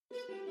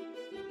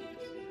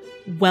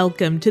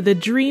Welcome to the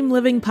Dream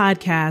Living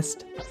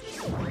Podcast,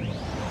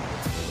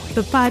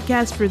 the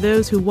podcast for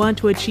those who want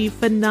to achieve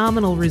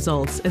phenomenal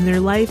results in their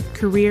life,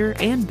 career,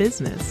 and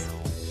business.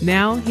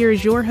 Now, here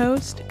is your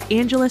host,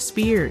 Angela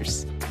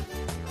Spears.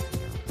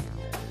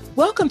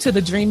 Welcome to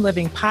the Dream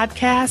Living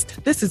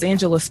Podcast. This is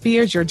Angela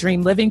Spears, your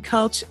Dream Living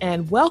coach,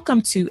 and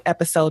welcome to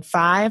episode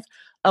 5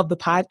 of the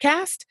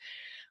podcast.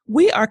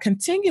 We are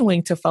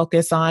continuing to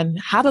focus on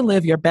how to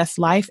live your best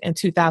life in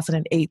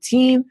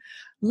 2018.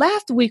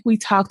 Last week, we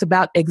talked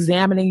about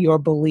examining your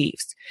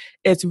beliefs.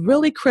 It's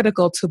really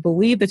critical to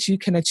believe that you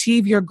can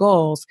achieve your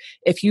goals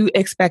if you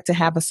expect to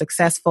have a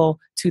successful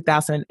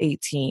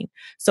 2018.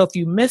 So if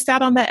you missed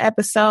out on that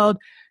episode,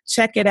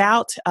 check it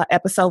out,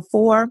 episode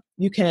 4.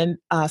 You can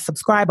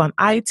subscribe on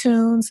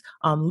iTunes,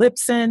 on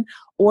Libsyn,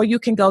 or you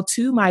can go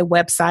to my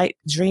website,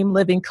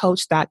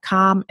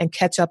 dreamlivingcoach.com, and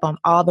catch up on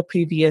all the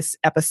previous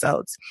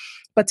episodes.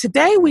 But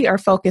today we are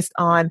focused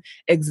on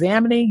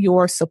examining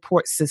your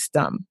support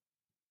system.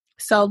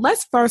 So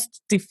let's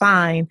first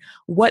define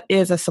what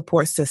is a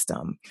support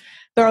system.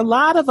 There are a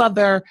lot of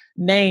other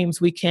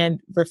names we can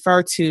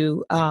refer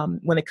to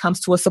when it comes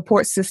to a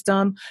support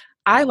system.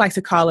 I like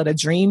to call it a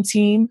dream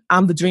team.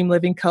 I'm the Dream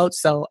Living coach,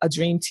 so a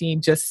dream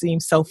team just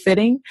seems so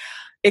fitting.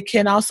 It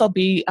can also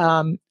be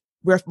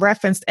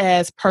referenced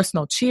as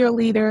personal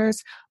cheerleaders,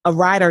 a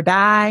ride or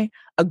die,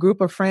 a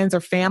group of friends or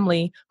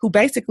family who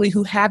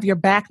have your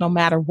back no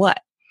matter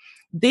what.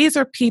 These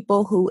are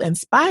people who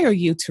inspire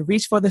you to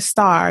reach for the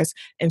stars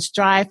and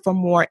strive for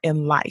more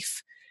in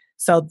life.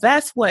 So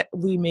that's what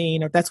we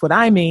mean, or that's what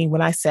I mean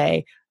when I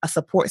say a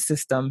support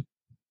system.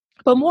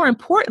 But more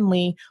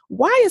importantly,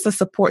 why is a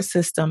support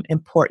system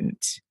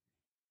important?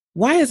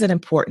 Why is it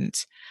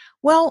important?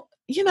 Well,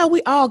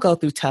 we all go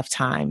through tough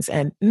times,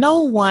 and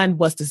no one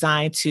was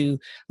designed to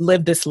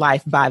live this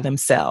life by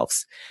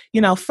themselves.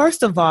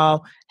 First of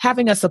all,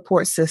 having a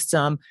support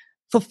system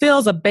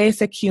fulfills a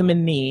basic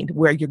human need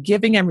where you're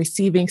giving and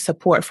receiving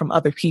support from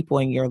other people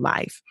in your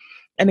life.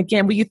 And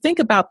again, when you think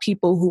about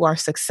people who are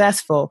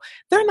successful,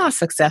 they're not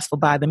successful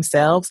by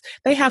themselves.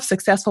 They have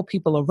successful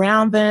people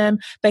around them.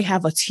 They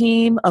have a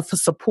team of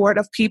support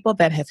of people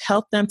that have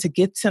helped them to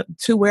get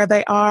to where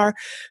they are.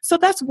 So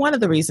that's one of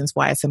the reasons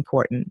why it's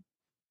important.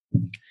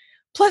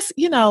 Plus,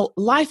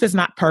 life is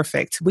not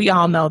perfect. We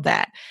all know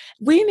that.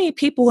 We need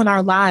people in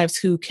our lives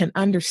who can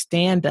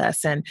understand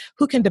us and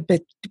who can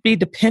be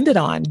depended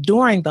on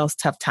during those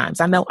tough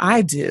times. I know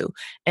I do,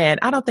 and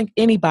I don't think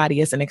anybody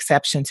is an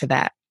exception to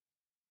that.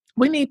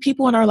 We need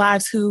people in our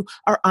lives who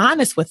are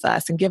honest with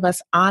us and give us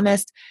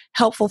honest,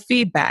 helpful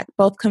feedback,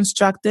 both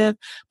constructive,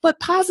 but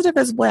positive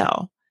as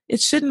well.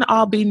 It shouldn't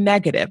all be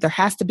negative. There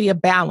has to be a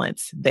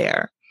balance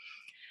there.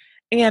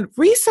 And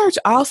research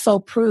also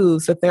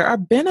proves that there are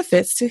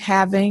benefits to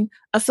having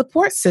a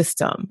support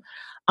system.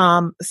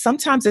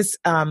 Sometimes it's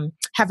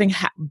having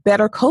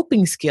better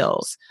coping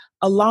skills.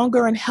 A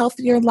longer and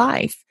healthier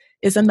life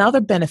is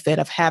another benefit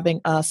of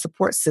having a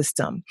support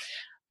system.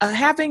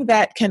 Having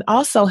that can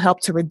also help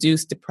to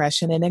reduce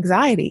depression and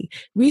anxiety.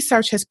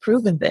 Research has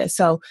proven this.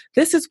 So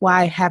this is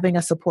why having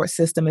a support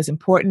system is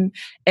important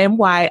and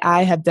why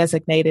I have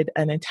designated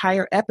an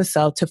entire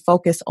episode to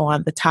focus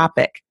on the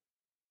topic.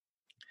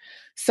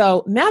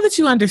 So now that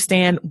you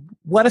understand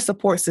what a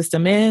support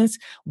system is,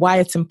 why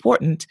it's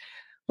important,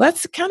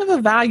 let's kind of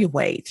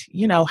evaluate,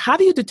 how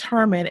do you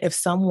determine if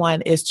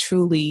someone is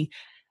truly,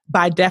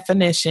 by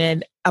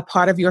definition, a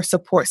part of your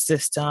support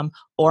system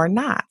or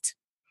not?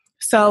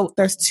 So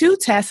there's 2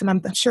 tests, and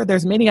I'm sure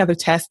there's many other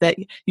tests that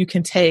you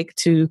can take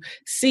to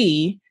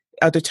see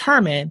or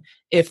determine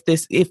if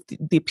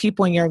the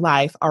people in your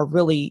life are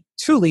really,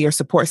 truly your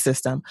support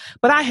system.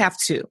 But I have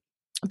 2.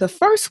 The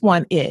first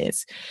one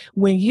is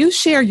when you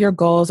share your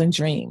goals and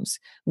dreams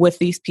with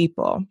these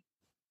people,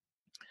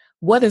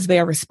 what is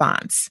their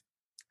response?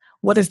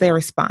 What is their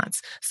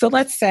response? So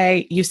let's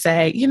say you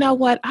say,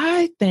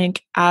 I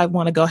think I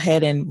want to go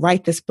ahead and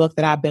write this book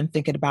that I've been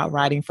thinking about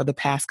writing for the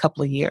past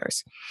couple of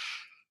years.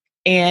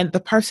 And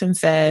the person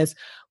says,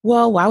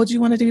 well, why would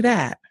you want to do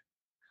that?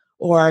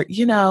 Or,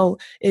 you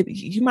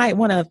might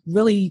want to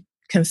really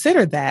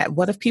consider that.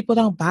 What if people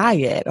don't buy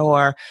it?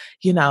 Or,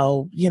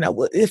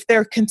 if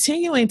they're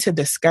continuing to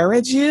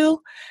discourage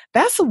you,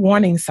 that's a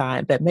warning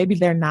sign that maybe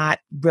they're not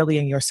really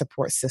in your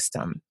support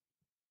system.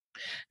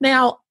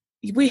 Now,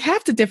 we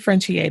have to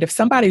differentiate if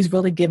somebody's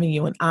really giving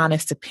you an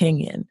honest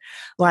opinion,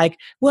 like,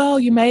 well,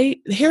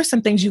 here's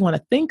some things you want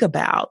to think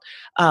about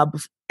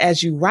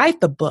as you write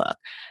the book.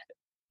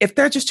 If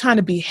they're just trying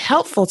to be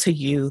helpful to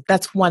you,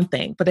 that's one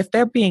thing. But if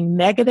they're being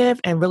negative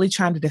and really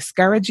trying to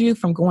discourage you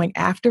from going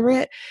after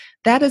it,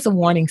 that is a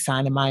warning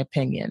sign, in my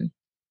opinion.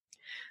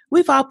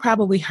 We've all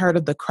probably heard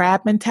of the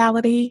crab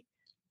mentality.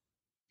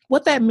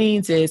 What that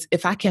means is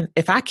if I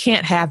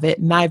can't have it,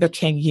 neither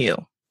can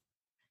you.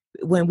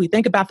 When we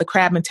think about the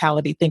crab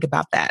mentality, think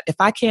about that. If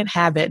I can't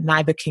have it,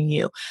 neither can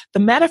you.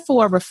 The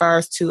metaphor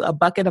refers to a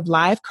bucket of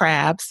live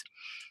crabs,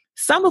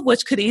 some of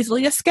which could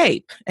easily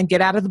escape and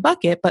get out of the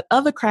bucket, but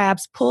other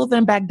crabs pull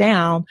them back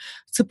down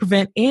to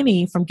prevent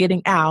any from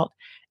getting out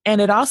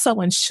And it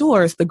also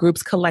ensures the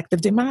group's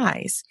collective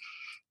demise.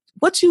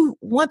 What you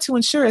want to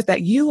ensure is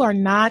that you are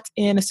not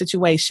in a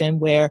situation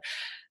where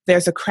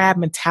there's a crab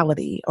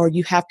mentality, or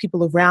you have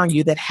people around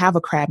you that have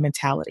a crab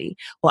mentality.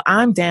 Well,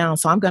 I'm down,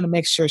 so I'm going to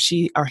make sure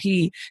she or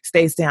he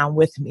stays down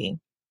with me.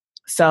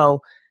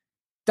 So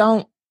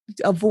don't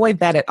avoid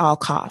that at all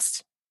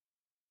costs.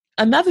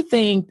 Another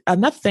thing I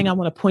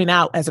want to point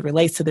out as it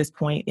relates to this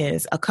point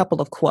is a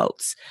couple of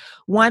quotes.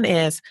 One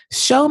is,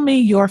 show me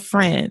your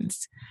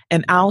friends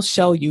and I'll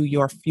show you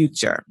your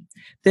future.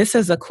 This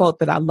is a quote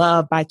that I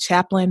love by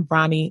Chaplain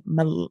Ronnie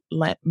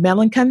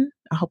Melanchon.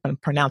 I hope I'm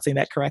pronouncing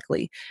that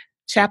correctly.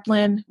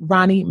 Chaplain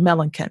Ronnie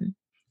Melanchon.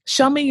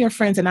 Show me your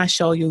friends and I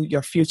show you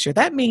your future.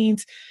 That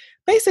means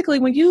basically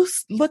when you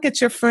look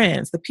at your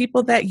friends, the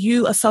people that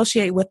you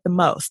associate with the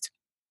most,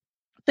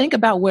 think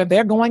about where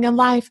they're going in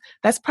life.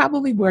 That's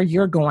probably where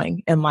you're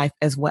going in life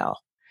as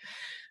well.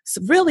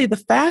 So really, the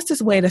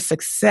fastest way to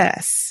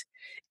success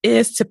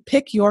is to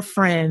pick your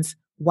friends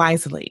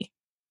wisely.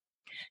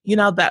 You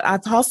know, that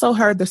I've also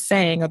heard the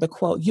saying or the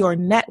quote, your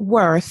net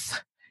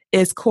worth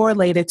is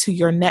correlated to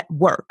your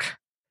network.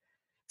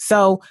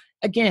 So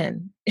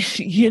again,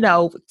 you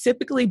know,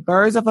 typically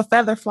birds of a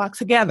feather flock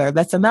together.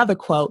 That's another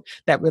quote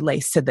that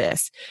relates to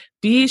this.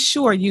 Be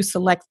sure you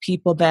select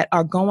people that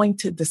are going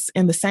to this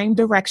in the same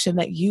direction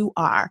that you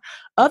are.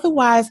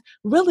 Otherwise,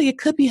 really, it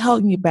could be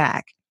holding you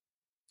back.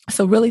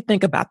 So really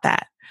think about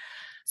that.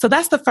 So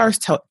that's the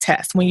first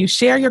test. When you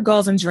share your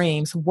goals and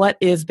dreams, what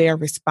is their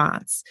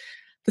response?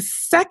 The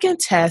second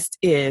test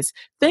is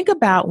think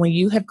about when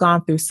you have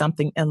gone through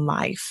something in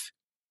life,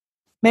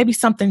 maybe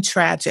something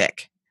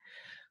tragic.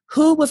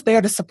 Who was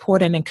there to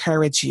support and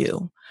encourage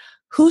you?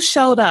 Who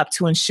showed up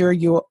to ensure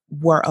you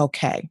were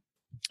okay?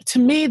 To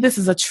me, this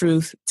is a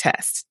truth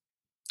test.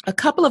 A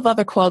couple of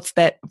other quotes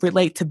that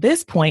relate to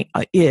this point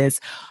is,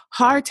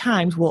 hard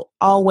times will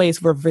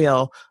always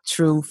reveal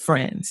true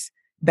friends.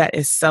 That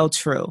is so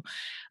true.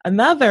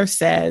 Another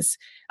says,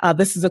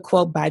 this is a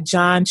quote by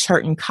John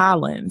Churton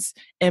Collins,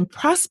 in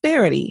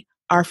prosperity,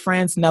 our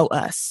friends know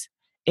us.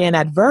 In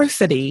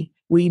adversity,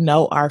 we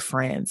know our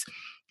friends.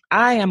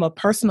 I am a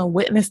personal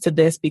witness to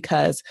this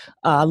because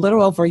a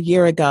little over a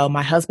year ago,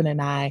 my husband and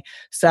I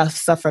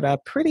suffered a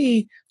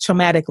pretty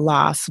traumatic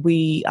loss.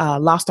 We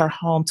lost our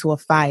home to a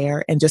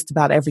fire and just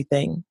about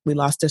everything. We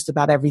lost just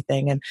about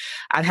everything. And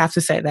I'd have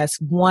to say that's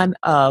one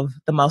of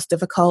the most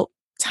difficult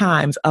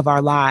times of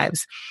our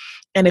lives.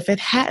 And if it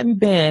hadn't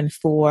been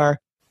for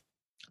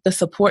the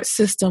support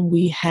system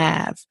we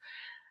have,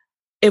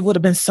 it would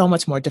have been so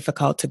much more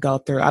difficult to go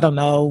through. I don't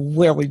know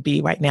where we'd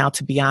be right now,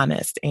 to be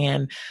honest.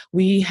 And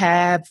we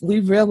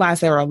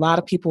realized there were a lot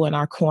of people in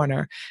our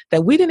corner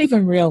that we didn't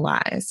even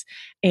realize.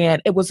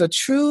 And it was a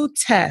true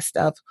test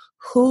of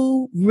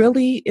who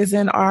really is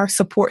in our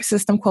support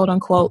system, quote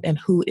unquote, and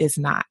who is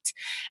not.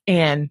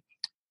 And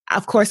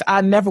of course, I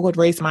never would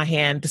raise my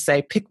hand to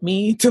say, pick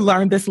me to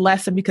learn this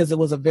lesson, because it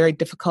was a very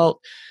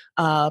difficult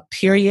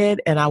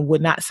period, and I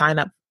would not sign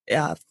up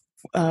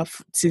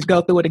to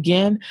go through it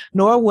again,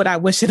 nor would I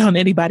wish it on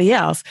anybody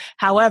else.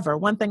 However,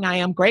 one thing I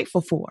am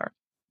grateful for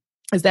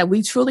is that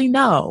we truly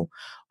know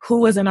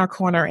who is in our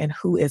corner and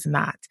who is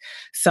not.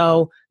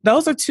 So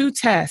those are two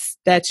tests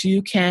that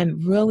you can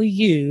really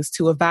use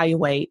to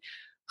evaluate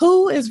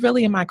who is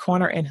really in my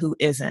corner and who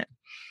isn't.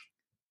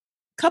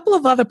 A couple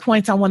of other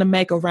points I want to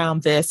make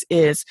around this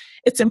is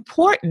it's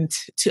important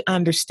to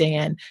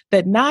understand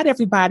that not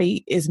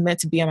everybody is meant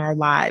to be in our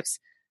lives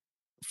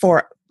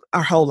for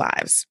our whole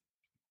lives.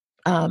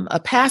 A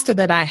pastor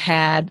that I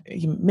had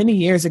many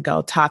years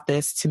ago taught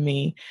this to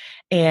me,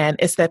 and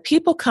it's that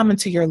people come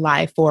into your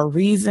life for a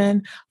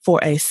reason, for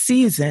a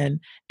season,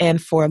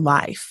 and for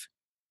life.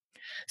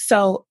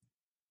 So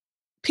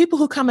people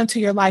who come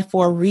into your life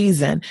for a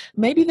reason,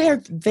 maybe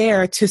they're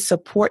there to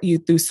support you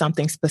through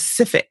something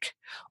specific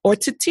or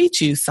to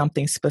teach you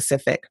something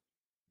specific.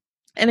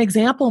 An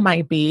example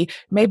might be,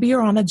 maybe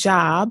you're on a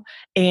job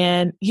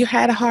and you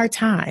had a hard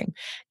time,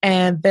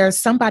 and there's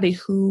somebody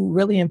who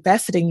really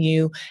invested in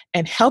you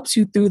and helps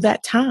you through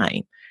that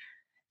time,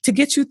 to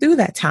get you through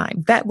that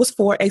time. That was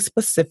for a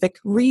specific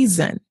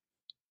reason.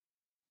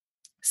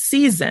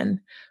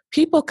 Season.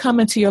 People come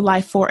into your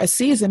life for a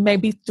season,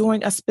 maybe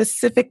during a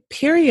specific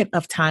period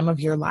of time of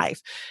your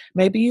life.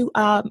 Maybe you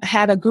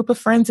had a group of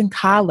friends in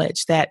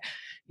college that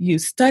you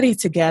studied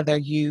together,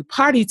 you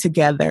partied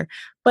together,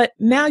 but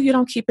now you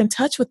don't keep in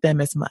touch with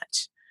them as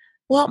much.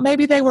 Well,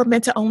 maybe they were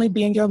meant to only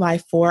be in your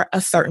life for a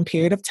certain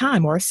period of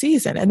time or a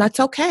season, and that's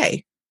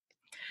okay.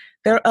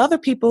 There are other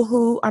people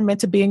who are meant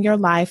to be in your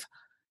life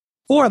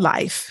for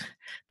life.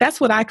 That's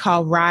what I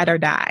call ride or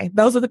die.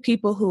 Those are the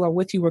people who are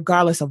with you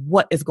regardless of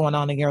what is going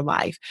on in your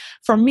life.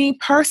 For me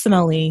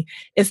personally,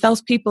 it's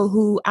those people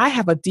who I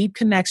have a deep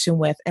connection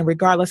with, and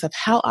regardless of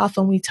how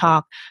often we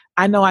talk,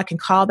 I know I can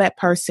call that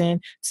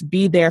person to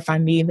be there if I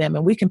need them,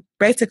 and we can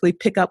basically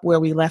pick up where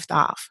we left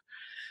off.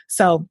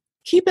 So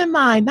keep in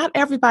mind, not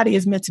everybody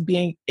is meant to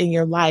be in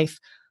your life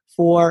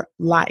for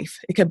life.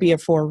 It could be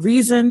for a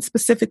reason,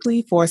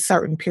 specifically for a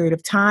certain period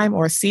of time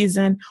or a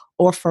season,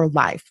 or for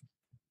life.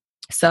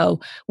 So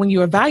when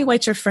you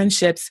evaluate your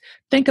friendships,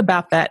 think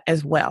about that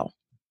as well.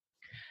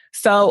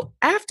 So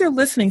after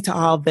listening to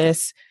all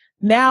this,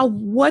 now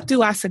what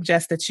do I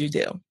suggest that you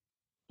do?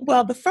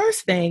 Well, the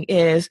first thing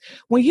is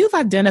when you've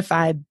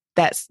identified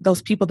that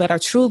those people that are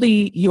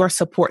truly your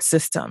support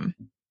system,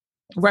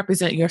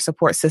 represent your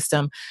support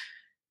system,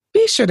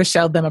 be sure to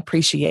show them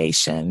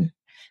appreciation.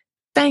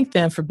 Thank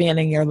them for being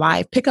in your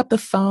life. Pick up the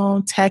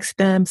phone, text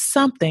them,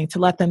 something to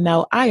let them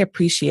know, I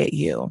appreciate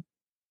you.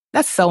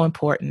 That's so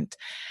important.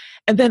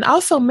 And then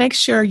also make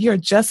sure you're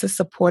just as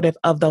supportive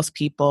of those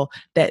people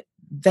that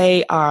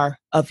they are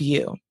of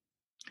you.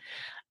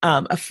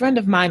 A friend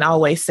of mine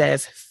always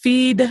says,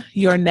 feed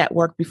your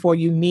network before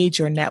you need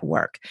your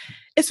network.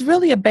 It's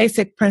really a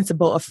basic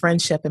principle of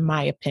friendship, in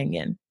my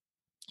opinion.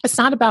 It's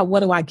not about what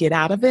do I get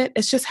out of it.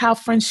 It's just how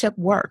friendship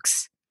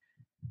works.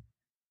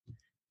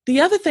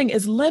 The other thing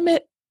is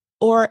limit,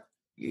 or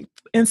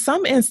in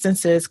some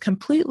instances,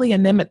 completely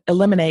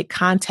eliminate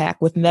contact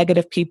with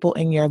negative people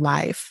in your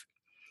life.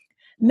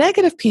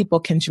 Negative people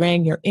can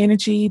drain your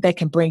energy. They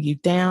can bring you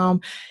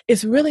down.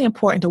 It's really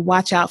important to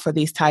watch out for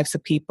these types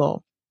of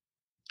people.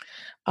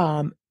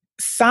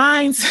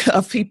 Signs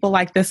of people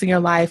like this in your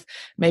life,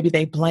 maybe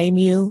they blame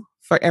you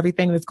for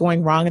everything that's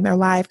going wrong in their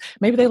life.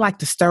 Maybe they like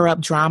to stir up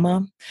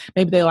drama.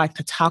 Maybe they like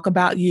to talk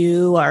about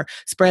you or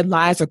spread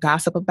lies or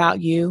gossip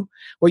about you,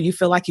 where you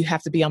feel like you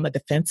have to be on the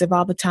defensive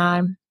all the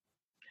time.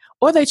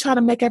 Or they try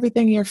to make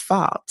everything your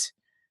fault.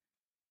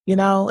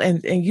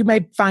 And you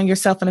may find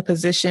yourself in a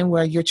position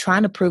where you're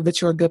trying to prove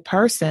that you're a good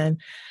person.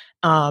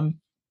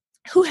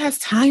 Who has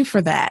time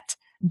for that?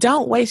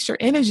 Don't waste your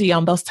energy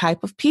on those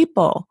type of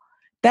people.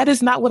 That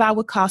is not what I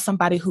would call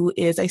somebody who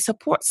is a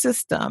support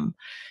system.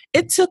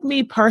 It took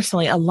me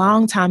personally a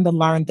long time to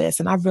learn this,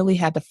 and I really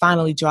had to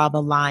finally draw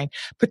the line,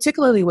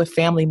 particularly with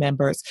family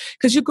members,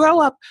 because you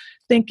grow up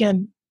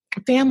thinking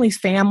family's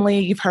family.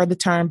 You've heard the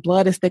term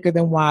blood is thicker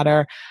than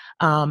water.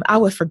 I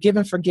would forgive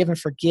and forgive and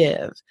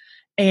forgive.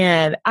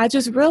 And I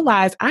just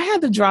realized I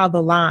had to draw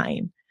the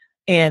line.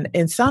 And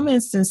in some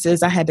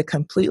instances, I had to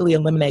completely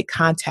eliminate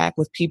contact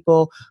with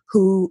people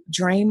who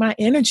drain my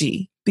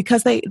energy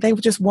because they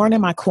just weren't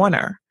in my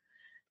corner.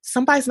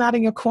 Somebody's not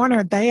in your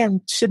corner. They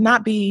should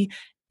not be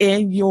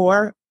in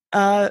your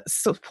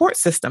support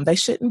system. They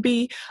shouldn't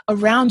be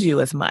around you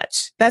as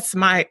much. That's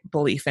my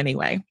belief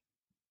anyway.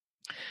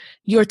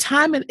 Your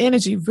time and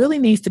energy really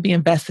needs to be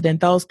invested in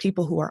those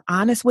people who are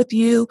honest with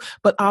you,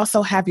 but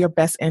also have your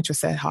best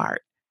interests at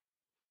heart.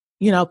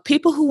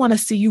 People who want to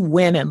see you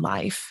win in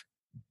life.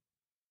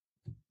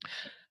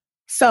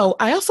 So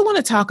I also want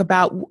to talk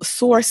about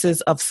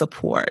sources of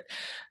support.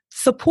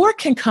 Support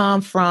can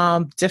come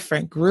from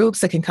different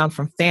groups. It can come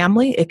from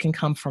family. It can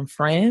come from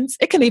friends.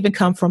 It can even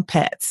come from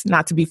pets.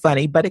 Not to be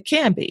funny, but it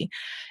can be.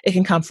 It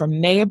can come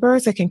from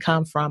neighbors. It can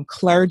come from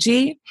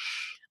clergy.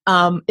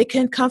 It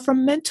can come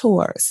from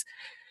mentors.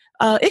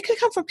 It can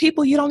come from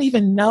people you don't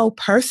even know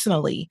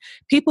personally,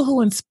 people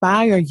who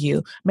inspire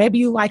you. Maybe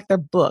you like their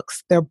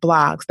books, their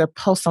blogs, their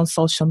posts on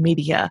social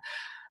media.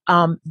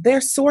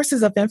 They're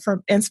sources of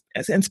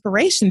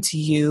inspiration to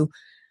you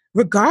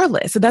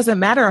regardless. It doesn't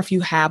matter if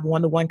you have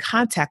one-to-one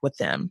contact with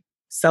them.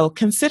 So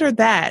consider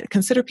that.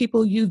 Consider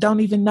people you don't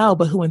even know,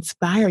 but who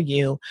inspire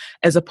you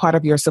as a part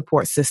of your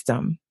support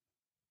system.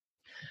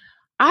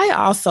 I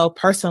also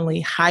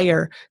personally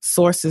hire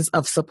sources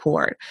of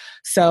support.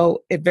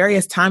 So at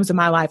various times in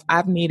my life,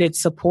 I've needed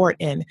support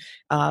in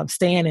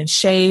staying in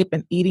shape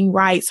and eating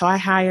right. So I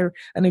hire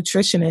a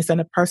nutritionist and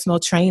a personal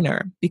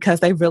trainer because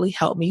they really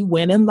help me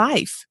win in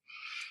life.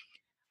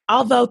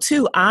 Although,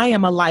 too, I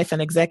am a life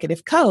and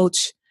executive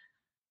coach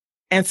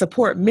and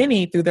support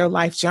many through their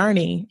life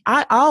journey,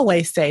 I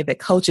always say that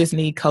coaches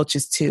need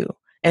coaches, too.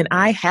 And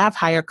I have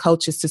hired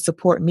coaches to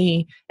support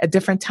me at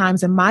different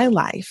times in my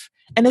life.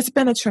 And it's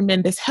been a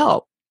tremendous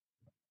help.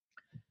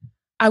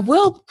 I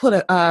will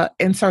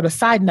insert a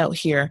side note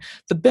here.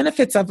 The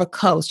benefits of a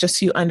coach, just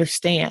so you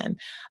understand,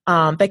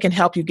 they can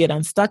help you get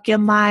unstuck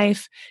in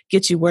life,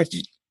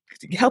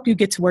 help you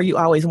get to where you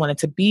always wanted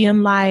to be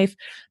in life.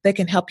 They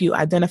can help you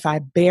identify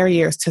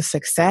barriers to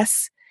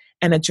success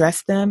and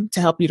address them to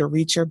help you to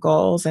reach your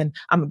goals. And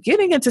I'm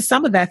getting into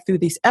some of that through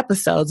these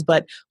episodes,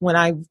 but when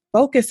I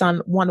focus on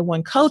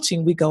one-on-one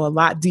coaching, we go a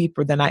lot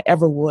deeper than I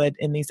ever would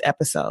in these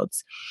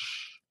episodes.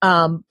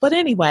 But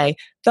anyway,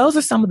 those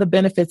are some of the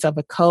benefits of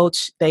a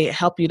coach. They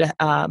help you to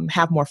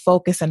have more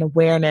focus and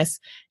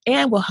awareness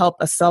and will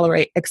help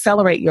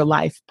accelerate your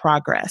life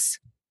progress.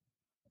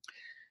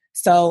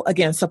 So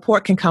again,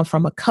 support can come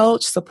from a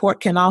coach. Support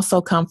can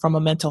also come from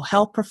a mental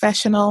health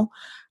professional.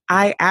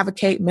 I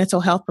advocate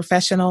mental health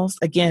professionals.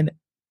 Again,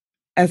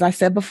 as I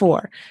said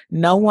before,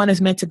 no one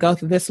is meant to go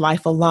through this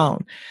life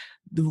alone.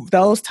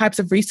 Those types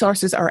of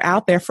resources are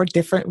out there for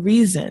different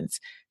reasons.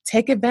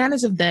 Take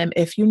advantage of them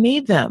if you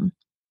need them.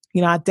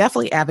 I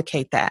definitely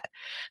advocate that.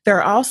 There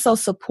are also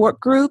support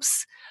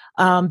groups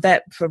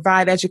that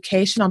provide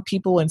education on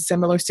people in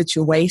similar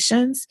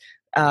situations.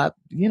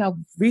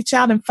 reach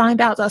out and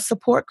find out a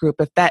support group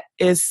if that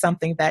is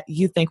something that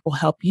you think will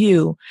help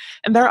you.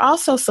 And there are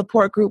also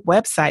support group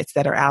websites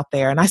that are out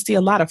there. And I see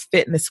a lot of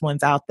fitness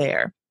ones out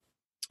there.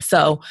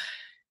 So,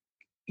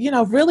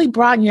 really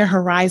broaden your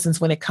horizons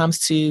when it comes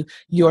to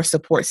your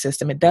support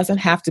system. It doesn't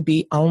have to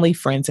be only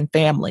friends and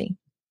family.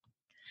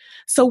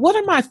 So what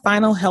are my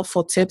final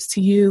helpful tips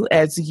to you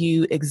as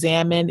you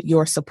examine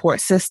your support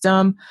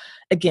system?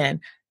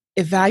 Again,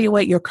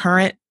 evaluate your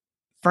current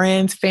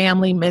friends,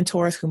 family,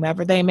 mentors,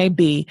 whomever they may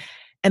be,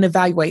 and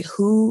evaluate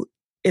who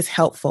is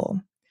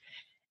helpful.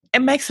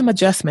 And make some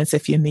adjustments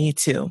if you need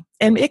to.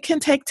 And it can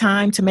take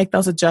time to make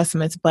those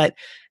adjustments, but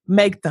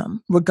make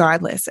them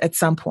regardless at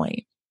some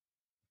point.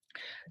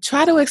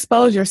 Try to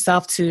expose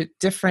yourself to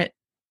different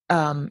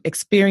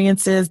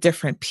experiences,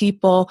 different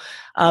people,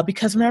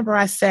 because remember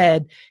I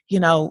said,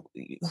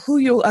 who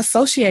you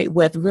associate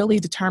with really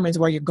determines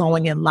where you're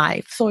going in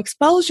life. So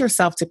expose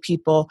yourself to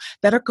people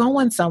that are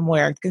going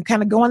somewhere,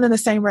 kind of going in the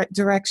same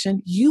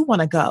direction you want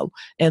to go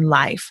in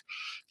life.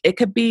 It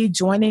could be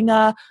joining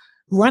a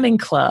running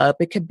club.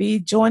 It could be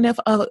joining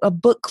a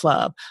book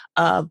club,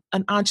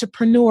 an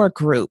entrepreneur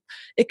group.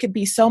 It could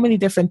be so many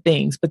different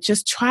things, but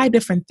just try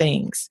different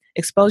things.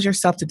 Expose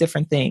yourself to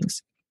different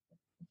things.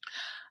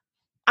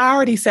 I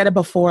already said it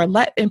before,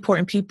 let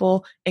important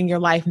people in your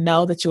life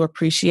know that you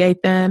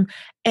appreciate them.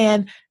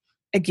 And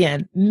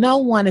again, no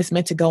one is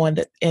meant to go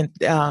and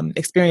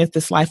experience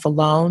this life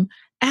alone.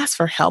 Ask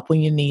for help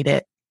when you need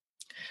it.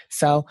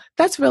 So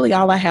that's really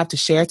all I have to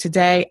share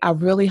today. I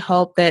really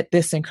hope that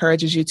this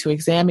encourages you to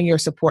examine your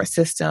support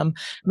system,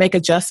 make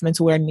adjustments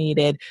where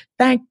needed,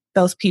 thank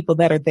those people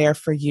that are there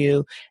for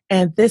you.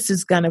 And this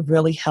is going to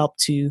really help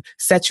to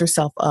set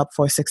yourself up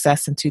for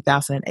success in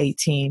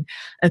 2018.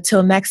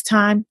 Until next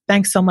time,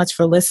 thanks so much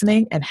for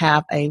listening and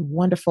have a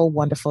wonderful,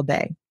 wonderful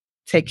day.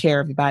 Take care,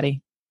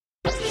 everybody.